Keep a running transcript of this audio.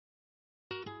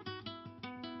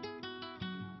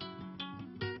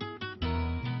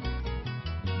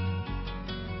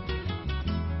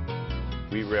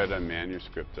We read a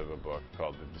manuscript of a book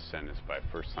called The Descendants by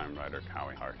first-time writer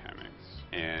Howie Hart Hemmings,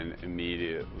 and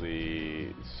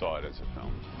immediately saw it as a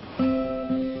film.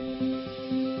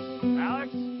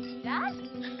 Alex? Dad?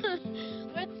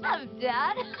 What's up,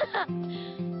 Dad?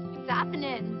 What's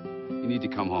happening? You need to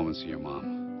come home and see your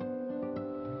mom.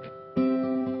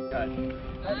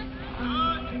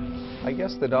 I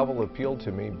guess the novel appealed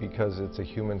to me because it's a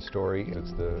human story.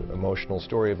 It's the emotional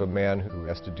story of a man who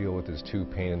has to deal with his two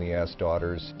pain-in-the-ass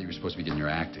daughters. You were supposed to be getting your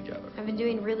act together. I've been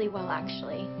doing really well,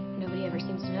 actually. Nobody ever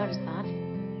seems to notice that.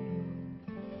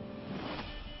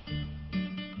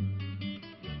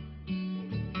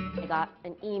 I got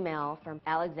an email from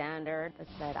Alexander that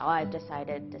said, oh, I've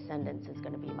decided Descendants is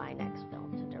going to be my next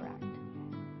film to direct.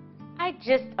 I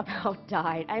just about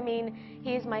died. I mean,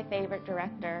 he's my favorite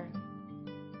director.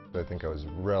 I think I was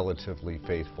relatively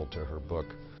faithful to her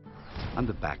book. I'm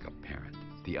the backup parent,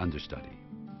 the understudy.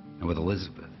 And with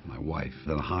Elizabeth, my wife,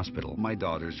 in the hospital, my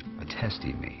daughters are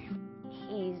testing me.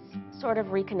 He's sort of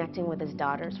reconnecting with his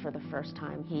daughters for the first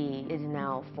time. He is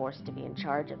now forced to be in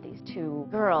charge of these two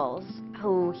girls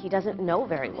who he doesn't know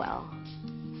very well.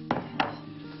 I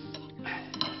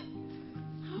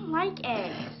don't like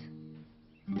eggs.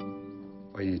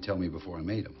 Why didn't you tell me before I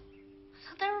made them? I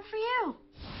thought they were for you.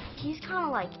 He's kind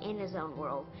of like in his own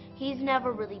world. He's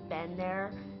never really been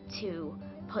there to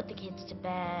put the kids to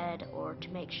bed or to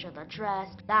make sure they're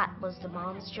dressed. That was the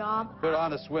mom's job. Put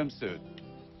on a swimsuit.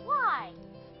 Why?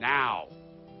 Now!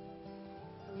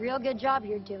 Real good job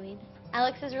you're doing.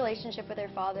 Alex's relationship with her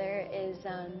father is,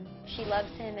 she loves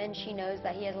him and she knows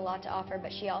that he has a lot to offer,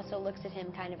 but she also looks at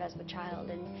him kind of as the child,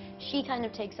 and she kind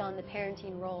of takes on the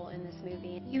parenting role in this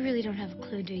movie. You really don't have a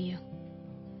clue, do you?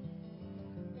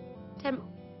 Dad,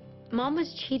 Mom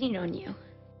was cheating on you.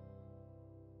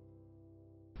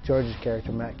 George's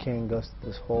character, Matt King, goes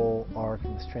through this whole arc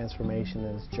and this transformation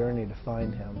and this journey to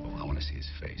find him. Oh, I want to see his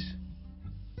face.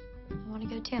 I want to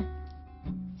go too.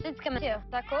 Sid's coming too.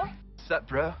 Is that cool? What's up,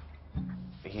 bro?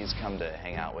 He's come to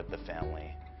hang out with the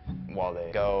family while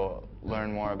they go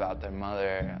learn more about their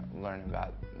mother, learn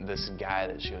about this guy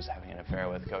that she was having an affair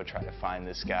with, go try to find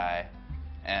this guy,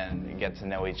 and get to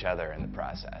know each other in the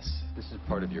process. This is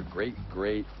part of your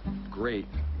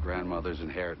great-great-great-grandmother's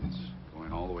inheritance,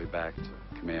 going all the way back to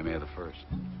Kamehameha the First.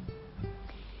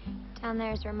 Down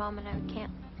there is where Mom and I would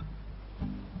camp.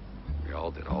 We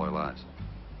all did, all our lives.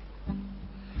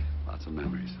 Lots of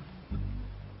memories.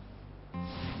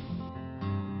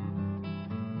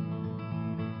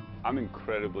 I'm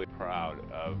incredibly proud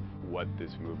of what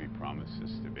this movie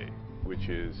promises to be, which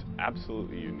is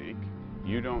absolutely unique.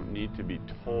 You don't need to be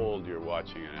told you're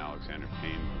watching an Alexander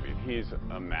Payne movie. He's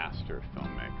a master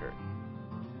filmmaker.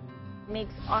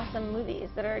 Makes awesome movies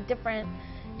that are different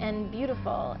and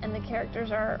beautiful, and the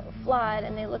characters are flawed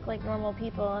and they look like normal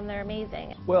people and they're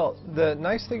amazing. Well, the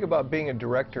nice thing about being a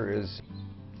director is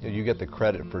you get the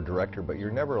credit for director, but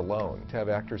you're never alone. To have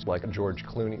actors like George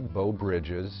Clooney, Beau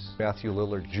Bridges, Matthew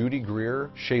Lillard, Judy Greer,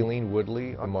 Shailene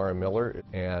Woodley, Amara Miller,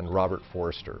 and Robert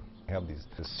Forster. You have this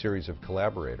series of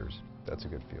collaborators. That's a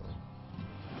good feeling.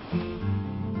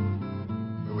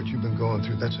 What you've been going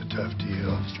through, that's a tough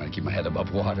deal. Just trying to keep my head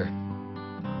above water.